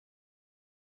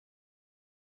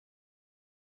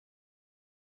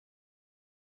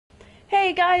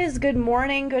Hey guys, good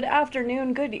morning, good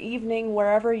afternoon, good evening,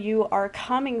 wherever you are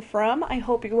coming from. I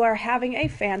hope you are having a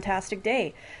fantastic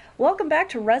day. Welcome back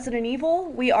to Resident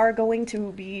Evil. We are going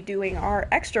to be doing our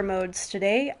extra modes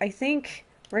today. I think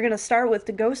we're going to start with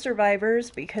the Ghost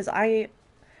Survivors because I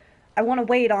want to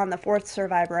wait on the fourth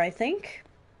survivor, I think.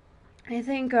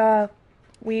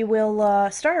 We will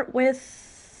start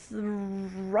with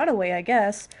Runaway, I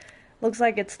guess. Looks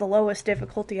like it's the lowest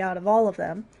difficulty out of all of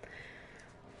them.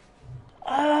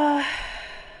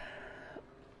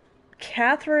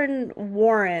 Katherine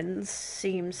Warren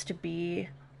seems to be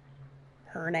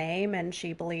her name, and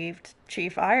she believed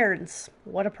Chief Irons.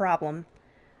 What a problem.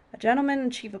 A gentleman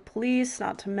and chief of police,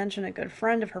 not to mention a good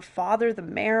friend of her father, the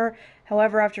mayor.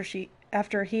 However,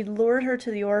 after he lured her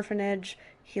to the orphanage,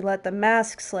 he let the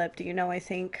mask slip. Do you know, I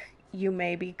think you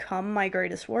may become my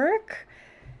greatest work?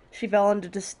 She fell into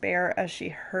despair as she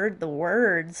heard the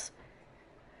words.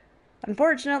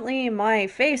 Unfortunately, my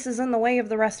face is in the way of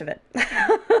the rest of it.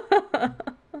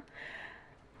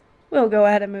 We'll go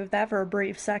ahead and move that for a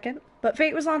brief second. But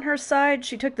fate was on her side.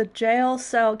 She took the jail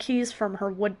cell keys from her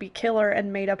would-be killer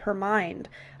and made up her mind.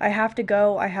 I have to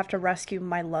go. I have to rescue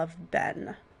my love,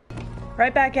 Ben.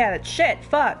 Right back at it. Shit,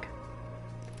 fuck.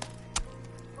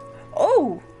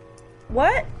 Oh!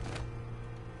 What?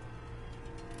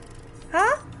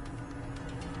 Huh?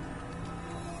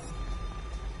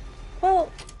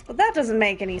 Well, that doesn't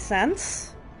make any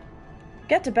sense.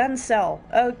 Get to Ben's cell.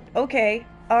 Oh, okay.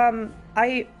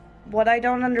 What I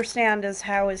don't understand is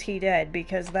how is he dead,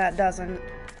 because that doesn't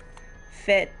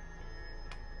fit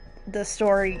the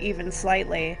story even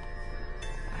slightly.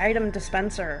 Item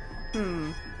dispenser.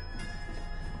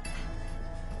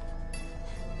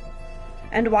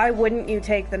 And why wouldn't you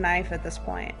take the knife at this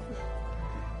point?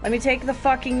 Let me take the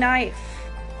fucking knife.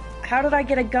 How did I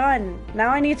get a gun? Now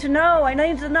I need to know. I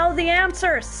need to know the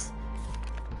answers.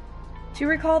 To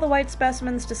recall the white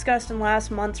specimens discussed in last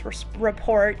month's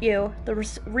report,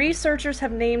 the researchers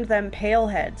have named them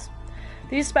paleheads.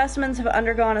 These specimens have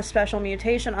undergone a special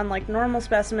mutation. Unlike normal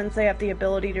specimens, they have the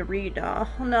ability to read. Oh,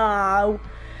 no.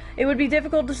 It would be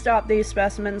difficult to stop these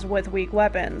specimens with weak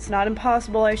weapons. Not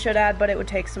impossible, I should add, but it would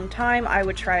take some time. I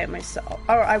would try it myself.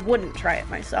 Or I wouldn't try it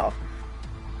myself.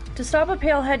 To stop a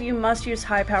palehead, you must use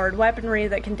high-powered weaponry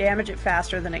that can damage it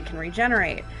faster than it can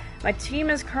regenerate. My team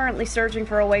is currently searching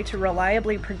for a way to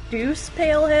reliably produce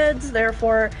paleheads,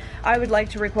 therefore, I would like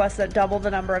to request that double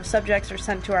the number of subjects are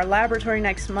sent to our laboratory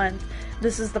next month.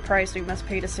 This is the price we must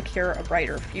pay to secure a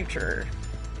brighter future.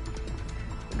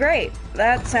 Great.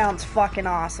 That sounds fucking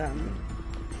awesome.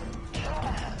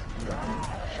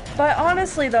 But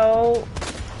honestly, though...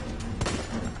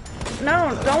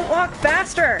 No, don't walk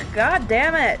faster! God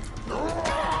damn it!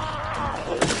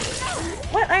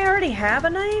 What? I already have a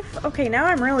knife? Okay, now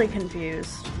I'm really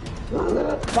confused.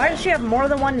 Why does she have more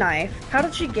than one knife? How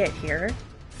did she get here?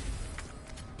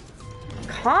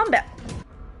 Combat!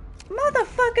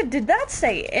 Motherfucker, did that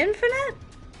say infinite?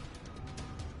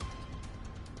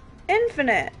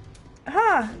 Infinite.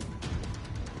 Huh.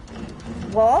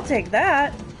 Well, I'll take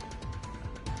that.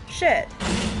 Shit.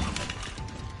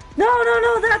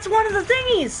 No, that's one of the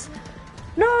thingies!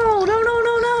 No!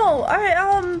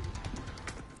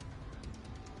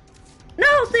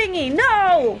 No thingy,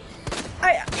 no!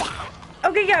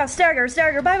 Okay, yeah, stagger,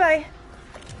 bye-bye.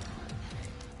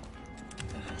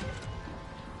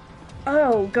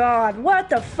 Oh god, what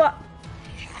the fuck?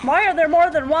 Why are there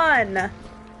more than one?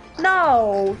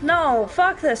 No,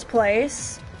 fuck this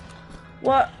place.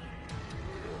 What?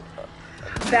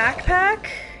 Backpack?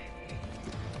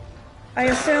 I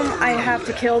assume I have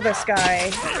to kill this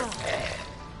guy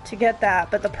to get that,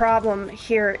 but the problem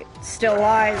here still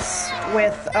lies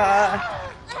with,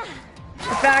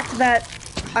 the fact that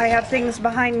I have things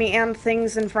behind me and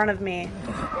things in front of me.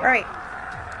 Alright.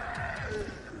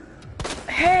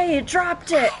 Hey, it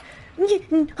dropped it!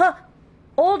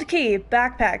 Old key,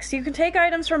 backpacks. You can take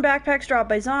items from backpacks dropped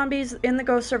by zombies. In the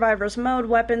Ghost Survivors mode,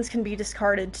 weapons can be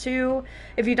discarded too.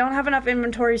 If you don't have enough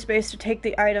inventory space to take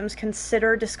the items,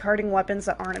 consider discarding weapons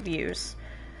that aren't of use.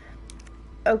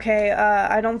 Okay,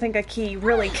 I don't think a key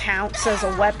really counts as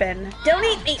a weapon. Don't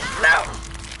eat me! No!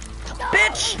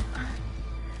 Bitch!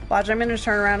 Watch, I'm gonna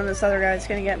turn around and this other guy's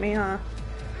gonna get me, huh?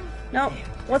 Nope.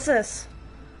 What's this?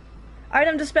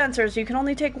 Item dispensers. You can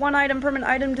only take one item from an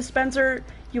item dispenser.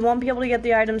 You won't be able to get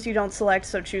the items you don't select,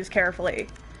 so choose carefully.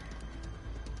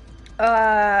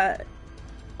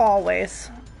 Always.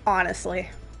 Honestly.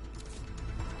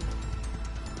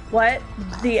 What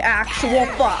the actual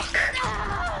fuck?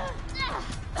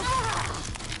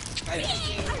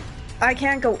 I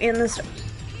can't go in this...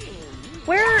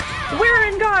 Where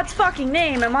in God's fucking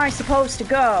name am I supposed to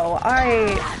go?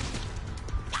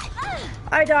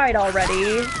 I died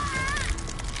already.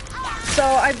 So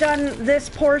I've done this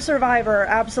poor survivor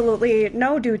absolutely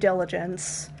no due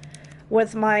diligence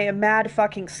with my mad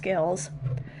fucking skills.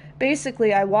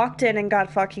 Basically, I walked in and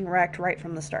got fucking wrecked right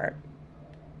from the start.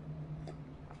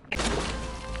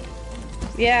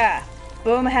 Yeah.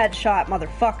 Boom, headshot,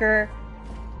 motherfucker.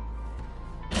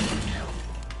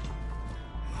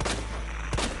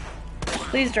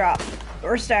 Please drop.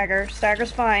 Or stagger.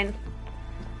 Stagger's fine.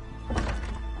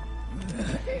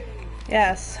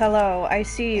 Yes, hello, I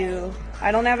see you.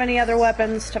 I don't have any other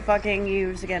weapons to fucking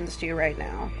use against you right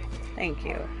now. Thank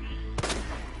you.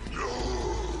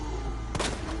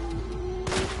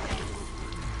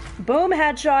 Boom,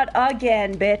 headshot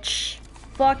again, bitch.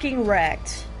 Fucking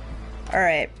wrecked.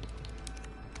 Alright.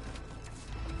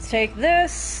 Let's take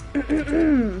this.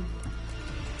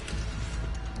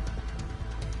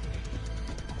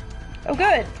 Oh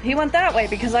good, he went that way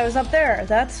because I was up there.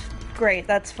 That's great,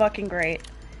 that's fucking great.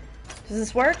 Does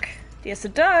this work? Yes,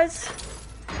 it does.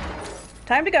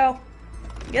 Time to go.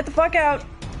 Get the fuck out.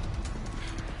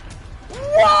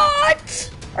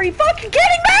 What? Are you fucking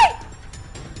kidding me?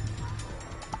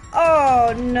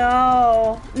 Oh,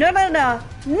 no. No, no, no.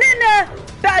 No, no.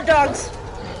 Bad dogs.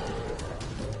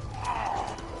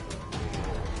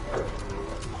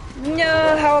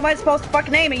 No, how am I supposed to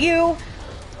fucking aim at you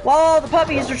while all the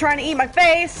puppies are trying to eat my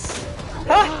face?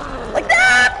 Huh? Like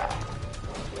that?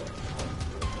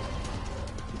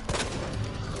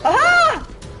 Aha!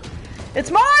 It's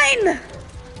mine!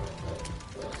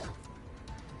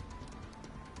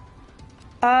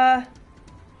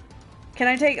 Can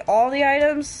I take all the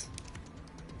items?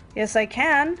 Yes, I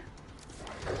can.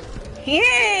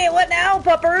 Yay! What now,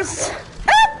 puppers?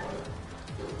 Ah!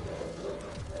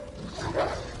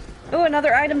 Ooh,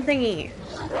 another item thingy.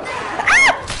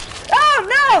 Ah! Oh,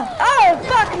 no! Oh,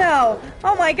 fuck no!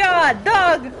 Oh my god,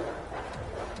 dog!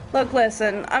 Look,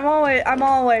 listen, I'm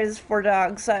always for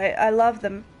dogs. I love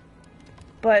them.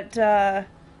 But,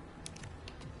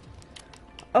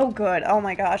 oh good, oh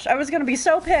my gosh. I was gonna be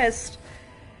so pissed.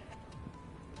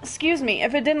 Excuse me,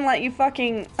 if it didn't let you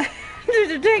fucking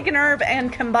take an herb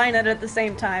and combine it at the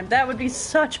same time. That would be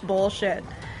such bullshit.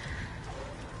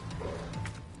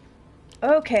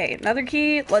 Okay, another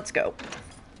key, let's go.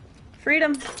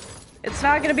 Freedom. It's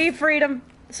not gonna be freedom.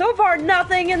 So far,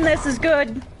 nothing in this is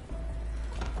good.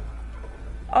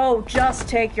 Oh, just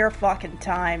take your fucking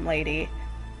time, lady.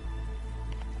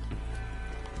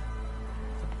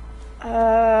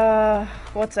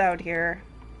 What's out here?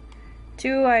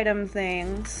 2 item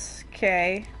things.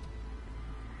 Okay.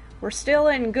 We're still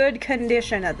in good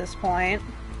condition at this point.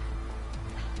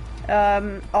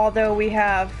 Although we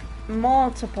have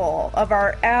multiple of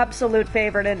our absolute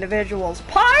favorite individuals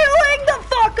piling the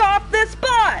fuck off this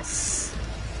bus!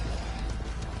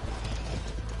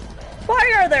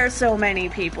 Why are there so many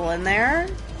people in there?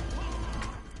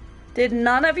 Did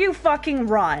none of you fucking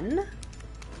run?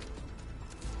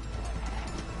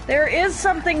 There is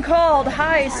something called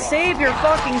hi, save your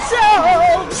fucking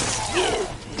selves!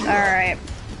 Alright.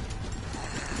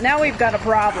 Now we've got a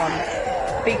problem.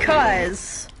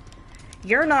 Because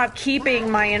you're not keeping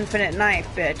my infinite knife,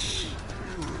 bitch.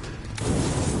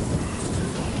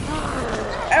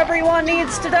 Everyone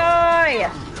needs to die!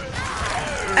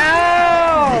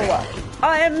 Ow!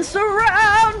 I'm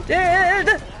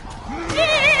surrounded!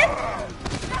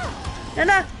 No,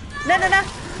 no, no, no, no!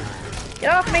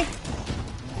 Get off me!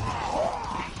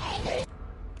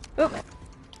 Oop.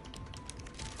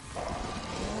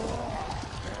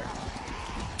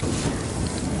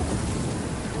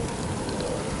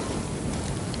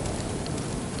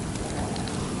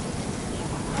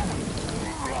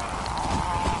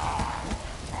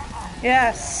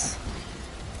 Yes.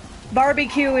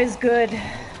 Barbecue is good.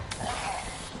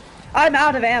 I'm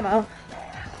out of ammo.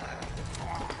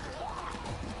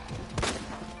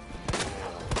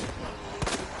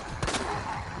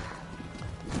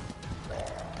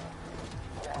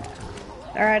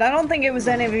 Alright, I don't think it was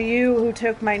any of you who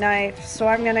took my knife, so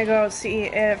I'm gonna go see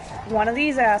if one of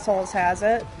these assholes has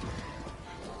it.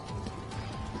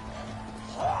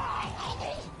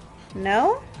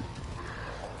 No?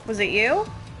 Was it you?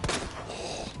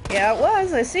 Yeah, it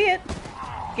was. I see it.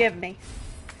 Give me.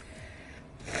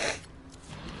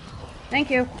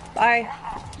 Thank you. Bye.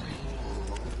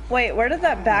 Wait, where did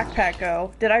that backpack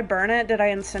go? Did I burn it? Did I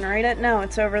incinerate it? No,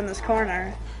 it's over in this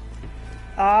corner.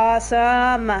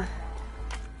 Awesome.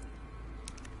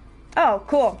 Oh,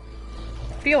 cool.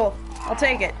 Fuel. I'll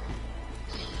take it.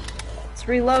 Let's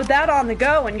reload that on the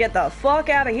go and get the fuck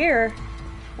out of here.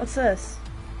 What's this?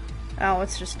 Oh,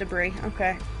 it's just debris.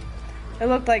 Okay. It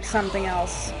looked like something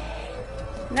else.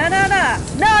 No, no, no!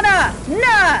 No, no!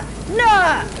 No!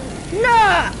 No!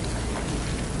 Nah!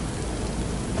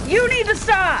 You need to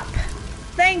stop!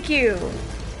 Thank you.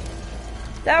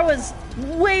 That was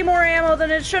way more ammo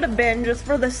than it should have been just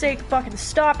for the sake of fucking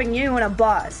stopping you in a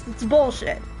bus. It's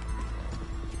bullshit.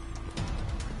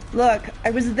 Look,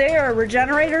 I was there.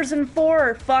 Regenerators in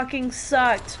 4 fucking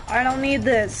sucked. I don't need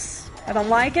this. I don't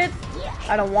like it.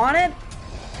 I don't want it.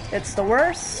 It's the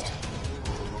worst.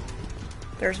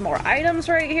 There's more items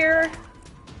right here.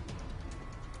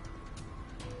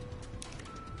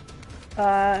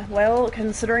 Well,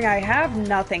 considering I have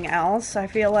nothing else, I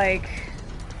feel like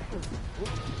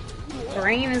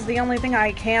brain is the only thing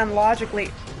I can logically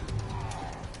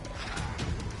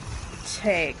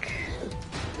take.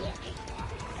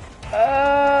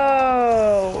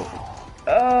 Oh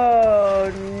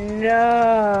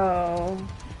no.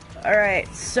 Alright,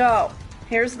 so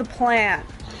here's the plan.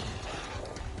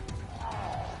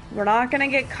 We're not gonna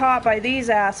get caught by these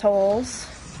assholes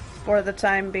for the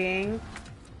time being.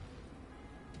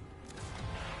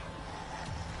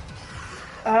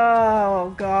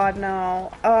 Oh god,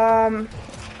 no.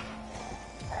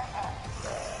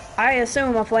 I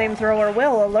assume a flamethrower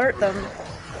will alert them.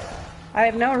 I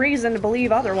have no reason to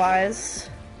believe otherwise.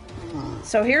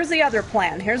 So here's the other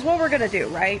plan. Here's what we're gonna do,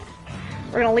 right?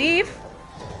 We're gonna leave,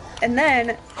 and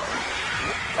then...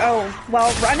 Oh,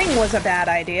 well, running was a bad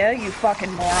idea, you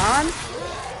fucking moron.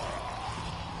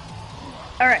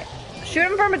 Alright, shoot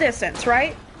him from a distance,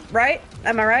 right? Right?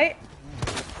 Am I right?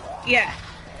 Yeah.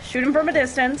 Shoot him from a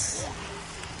distance.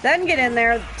 Then get in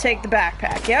there, take the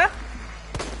backpack, yeah?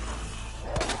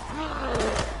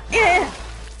 Yeah!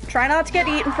 Try not to get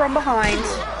eaten from behind.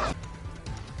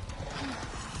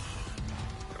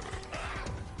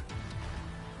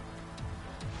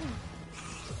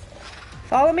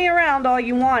 Follow me around all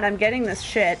you want, I'm getting this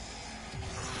shit.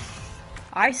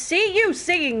 I see you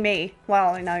seeing me!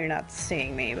 Well, I know you're not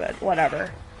seeing me, but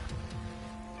whatever.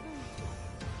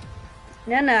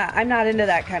 Nah, I'm not into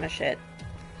that kind of shit.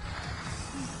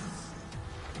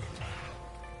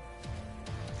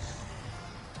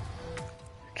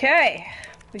 Okay,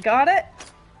 we got it.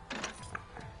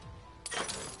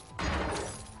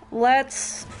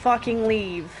 Let's fucking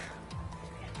leave.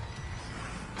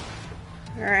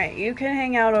 Alright, you can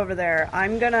hang out over there.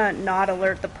 I'm gonna not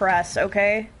alert the press,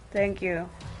 okay? Thank you.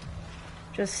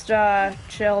 Just,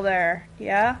 chill there.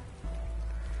 Yeah?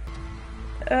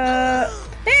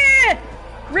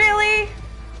 Really?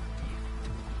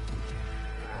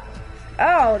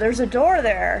 Oh, there's a door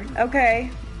there. Okay,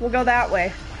 we'll go that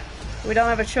way. We don't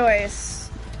have a choice.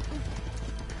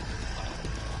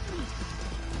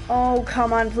 Oh,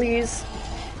 come on, please.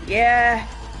 Yeah.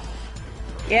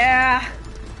 Yeah.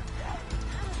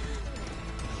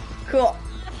 Cool.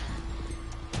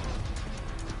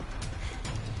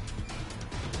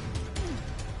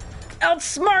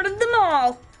 Outsmarted them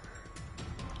all!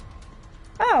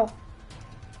 Oh.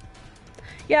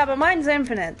 Yeah, but mine's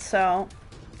infinite, so...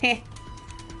 Heh.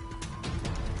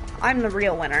 I'm the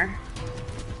real winner.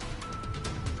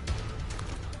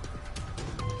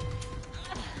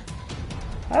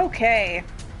 Okay.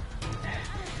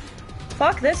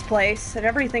 Fuck this place and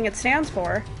everything it stands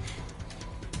for.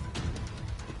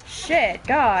 Shit,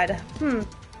 God. No! No!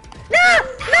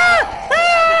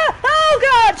 Ah! Oh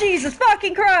God, Jesus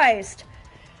fucking Christ!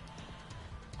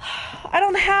 I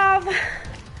don't have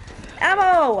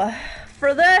ammo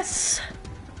for this.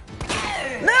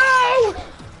 No!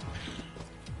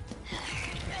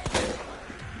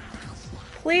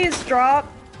 Please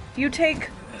drop. You take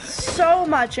so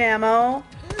much ammo.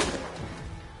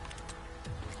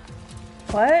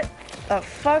 What the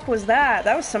fuck was that?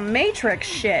 That was some Matrix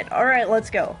shit. Alright, let's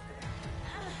go.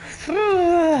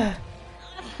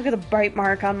 Look at the bite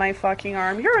mark on my fucking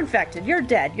arm. You're infected. You're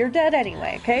dead. You're dead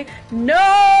anyway, okay?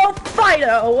 No,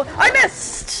 Fido! I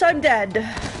missed! I'm dead.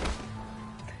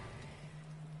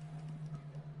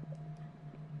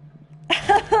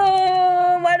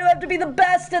 Why do I have to be the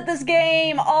best at this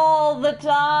game all the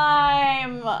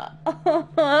time?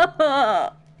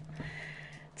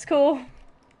 It's cool.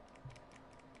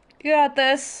 You got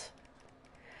this.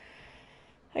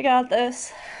 I got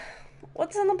this.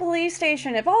 What's in the police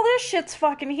station? If all this shit's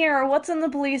fucking here, what's in the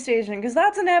police station? Because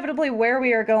that's inevitably where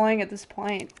we are going at this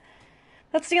point.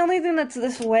 That's the only thing that's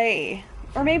this way.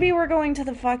 Or maybe we're going to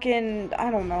the fucking...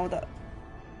 I don't know, the...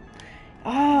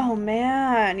 Oh,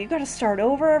 man. You gotta start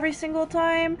over every single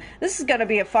time? This is gonna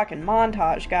be a fucking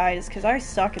montage, guys, because I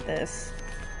suck at this.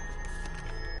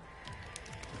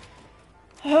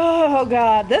 Oh,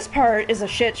 God. This part is a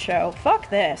shit show. Fuck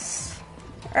this.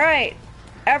 Alright.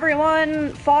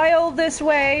 Everyone, file this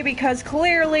way, because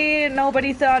clearly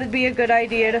nobody thought it'd be a good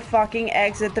idea to fucking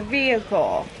exit the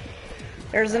vehicle.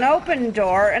 There's an open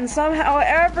door, and somehow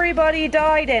everybody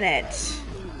died in it.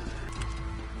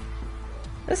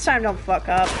 This time don't fuck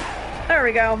up. There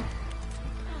we go.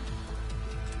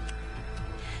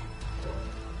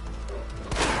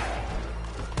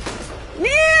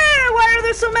 Yeah! Why are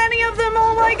there so many of them?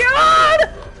 Oh my god!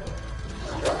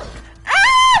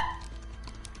 Ah!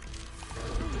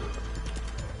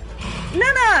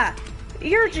 Nana!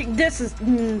 This is...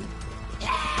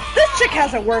 This chick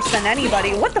has it worse than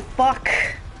anybody. What the fuck?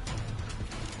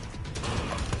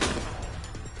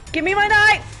 Give me my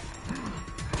knife!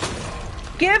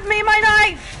 Give me my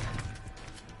knife!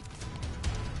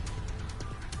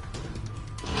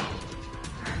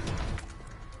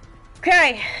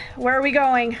 Okay, where are we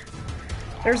going?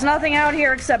 There's nothing out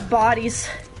here except bodies.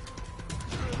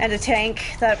 And a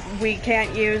tank that we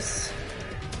can't use.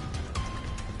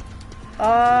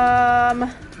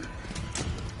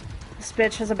 This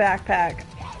bitch has a backpack.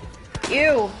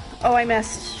 Ew! Oh, I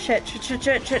missed. Shit, shit, shit,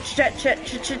 shit, shit, shit, shit,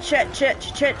 shit, shit, shit, shit,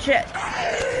 shit, shit.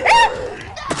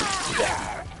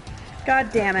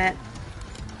 God damn it.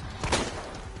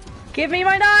 Give me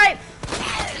my knife!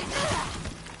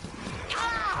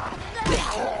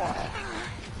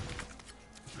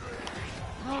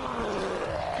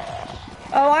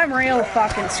 Oh, I'm real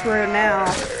fucking screwed now.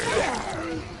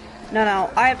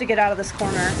 No, I have to get out of this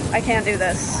corner. I can't do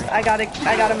this. I gotta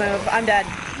move. I'm dead.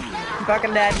 I'm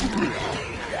fucking dead.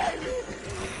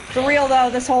 For real though,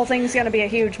 this whole thing's gonna be a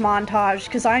huge montage,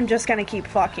 because I'm just gonna keep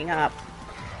fucking up.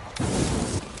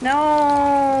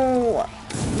 No!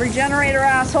 Regenerator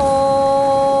assholes!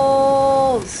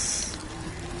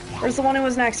 Where's the one who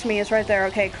was next to me? It's right there.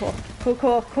 Okay, cool.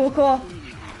 Cool.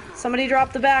 Somebody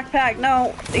dropped the backpack.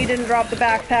 No, he didn't drop the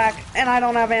backpack, and I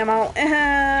don't have ammo.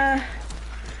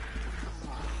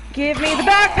 Give me the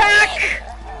backpack!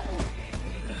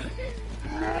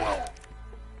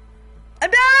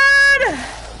 I'm dead!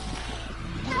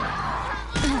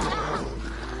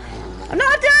 I'm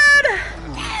not dead!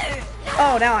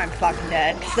 Oh, now I'm fucking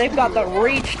dead. They've got the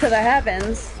reach to the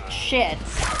heavens. Shit.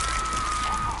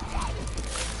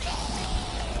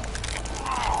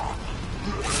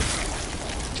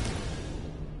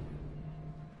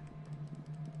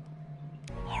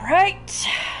 Alright.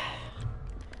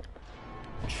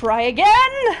 Try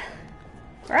again!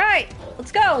 Alright,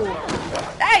 let's go!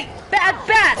 Hey! Bad!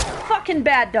 Fucking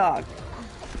bad dog.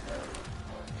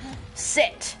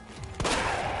 Sit.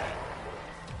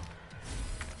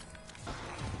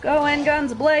 Go in,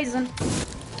 guns blazing. Of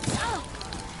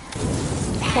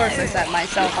course I set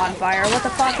myself on fire. What the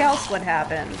fuck else would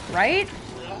happen, right?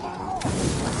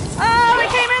 Oh, they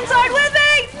came inside with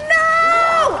me! No!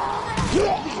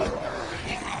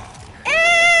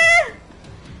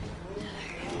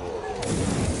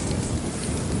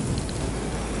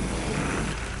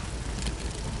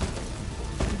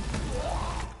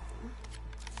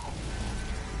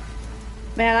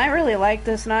 Man, I really like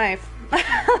this knife.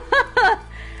 I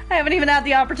haven't even had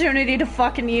the opportunity to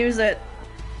fucking use it.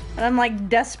 And I'm like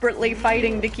desperately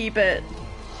fighting to keep it.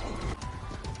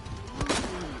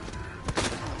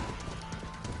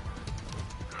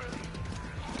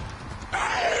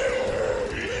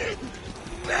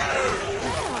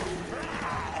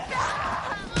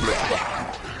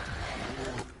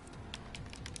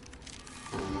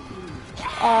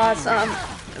 Awesome.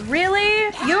 Really?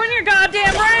 You and your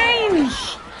goddamn range!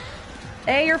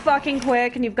 A, you're fucking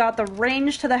quick, and you've got the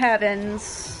range to the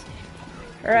heavens.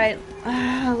 Alright,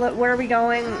 where are we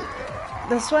going?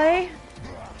 This way?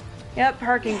 Yep,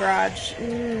 parking garage.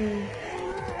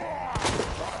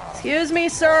 Excuse me,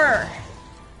 sir.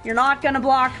 You're not gonna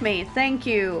block me. Thank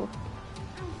you.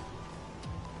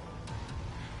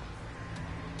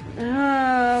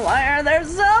 Why are there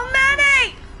so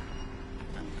many?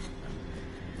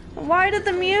 Why did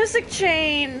the music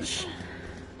change?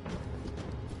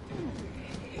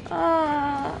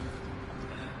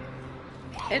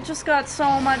 It just got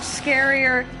so much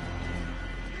scarier.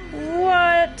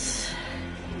 What?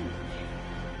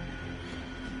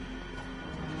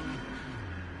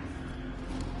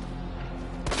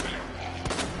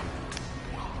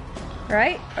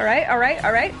 Alright.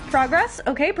 Progress.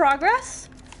 Okay, progress.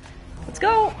 Let's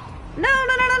go.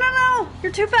 No.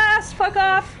 You're too fast. Fuck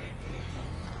off.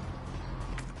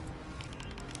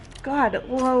 God,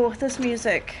 whoa, this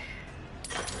music.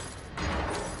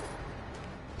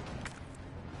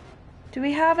 Do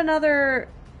we have another,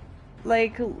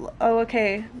 like, oh,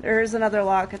 okay, there's another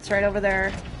lock, it's right over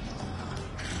there.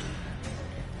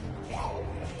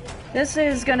 This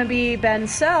is gonna be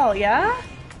Ben's cell, yeah?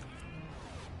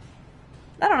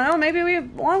 I don't know, maybe we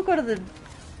won't go to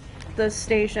the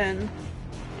station.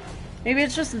 Maybe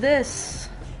it's just this.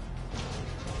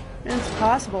 It's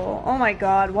possible. Oh my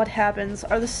god, what happens?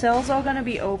 Are the cells all gonna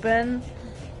be open?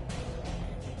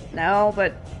 No,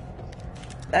 but...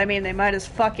 I mean, they might as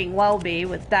fucking well be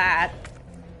with that.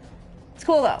 It's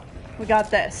cool though. We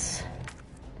got this.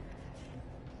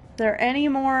 Is there any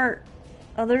more...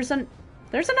 Oh, there's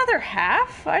another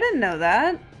half? I didn't know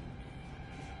that.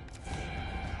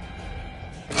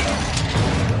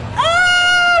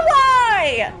 Oh,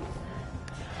 why?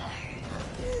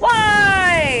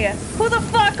 Why? Who the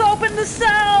fuck opened the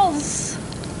cells?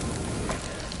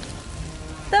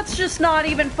 That's just not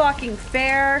even fucking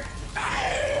fair.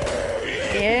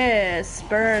 Yes,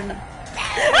 burn.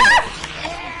 Ah!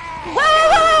 Whoa,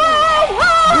 whoa, whoa,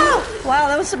 whoa! Wow,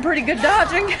 that was some pretty good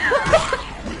dodging.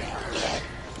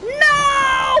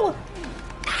 No!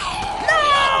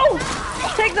 No!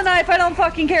 Take the knife, I don't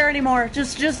fucking care anymore.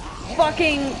 Just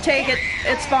fucking take it.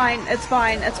 It's fine, it's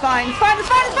fine, it's fine, it's fine, it's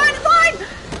fine, it's fine, it's fine!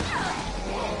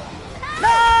 No!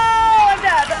 I'm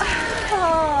dead.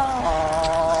 Oh.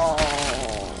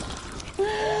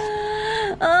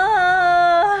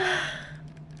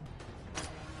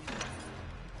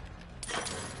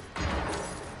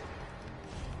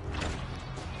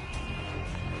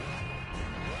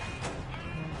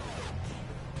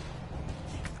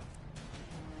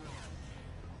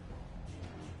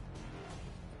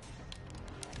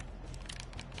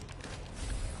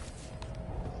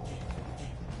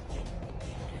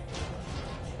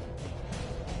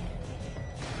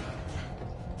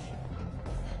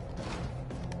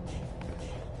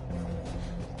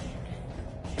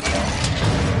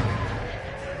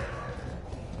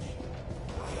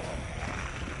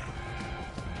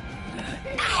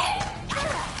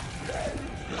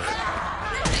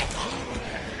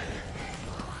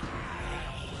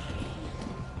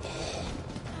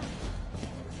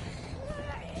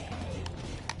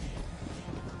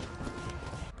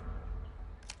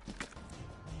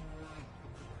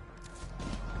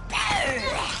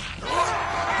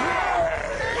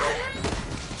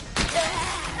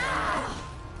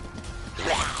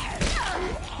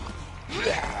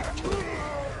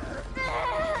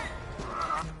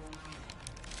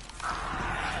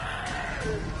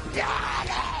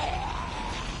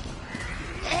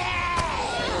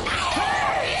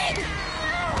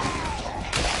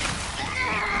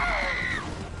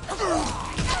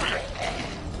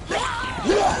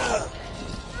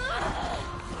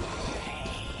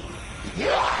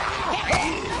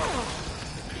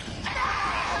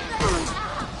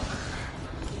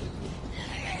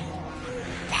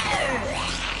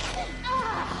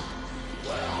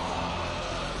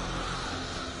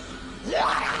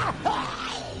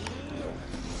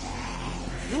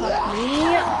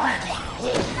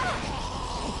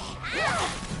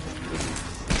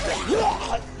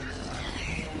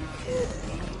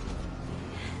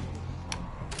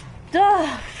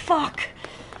 Duh, fuck.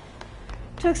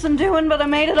 Took some doing, but I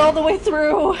made it all the way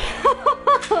through.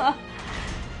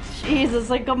 Jesus,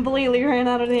 I completely ran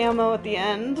out of the ammo at the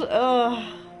end.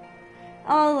 Ugh.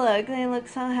 Oh look, they look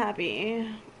so happy.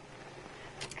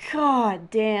 God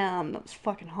damn, that was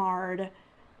fucking hard.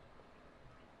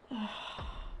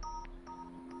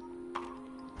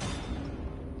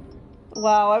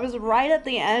 Wow, I was right at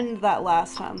the end that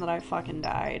last time that I fucking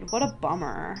died. What a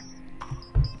bummer.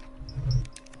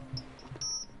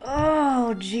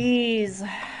 Oh, jeez.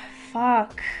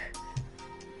 Fuck.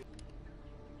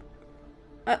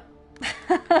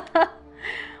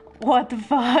 What the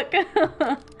fuck?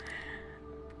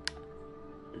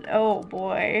 Oh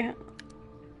boy.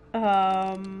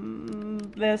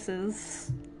 This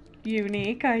is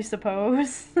unique, I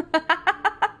suppose.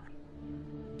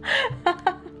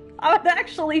 I would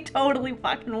actually totally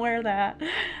fucking wear that.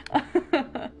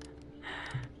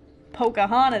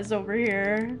 Pocahontas over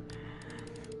here.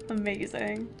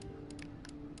 Amazing.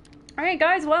 Alright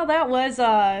guys, well that was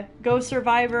Ghost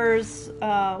Survivors,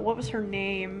 what was her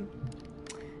name?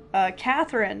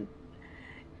 Katherine.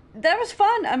 That was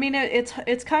fun. I mean,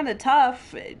 it's kind of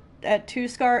tough at two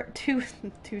star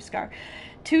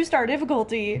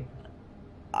difficulty.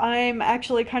 I'm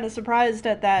actually kind of surprised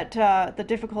at that, the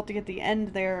difficulty at the end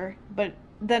there, but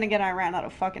then again, I ran out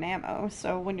of fucking ammo,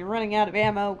 so when you're running out of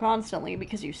ammo constantly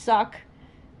because you suck,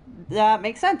 that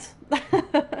makes sense.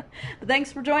 But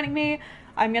thanks for joining me.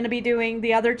 I'm going to be doing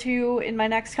the other two in my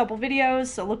next couple videos,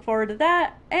 so look forward to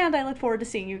that, and I look forward to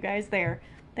seeing you guys there.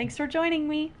 Thanks for joining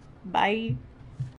me. Bye.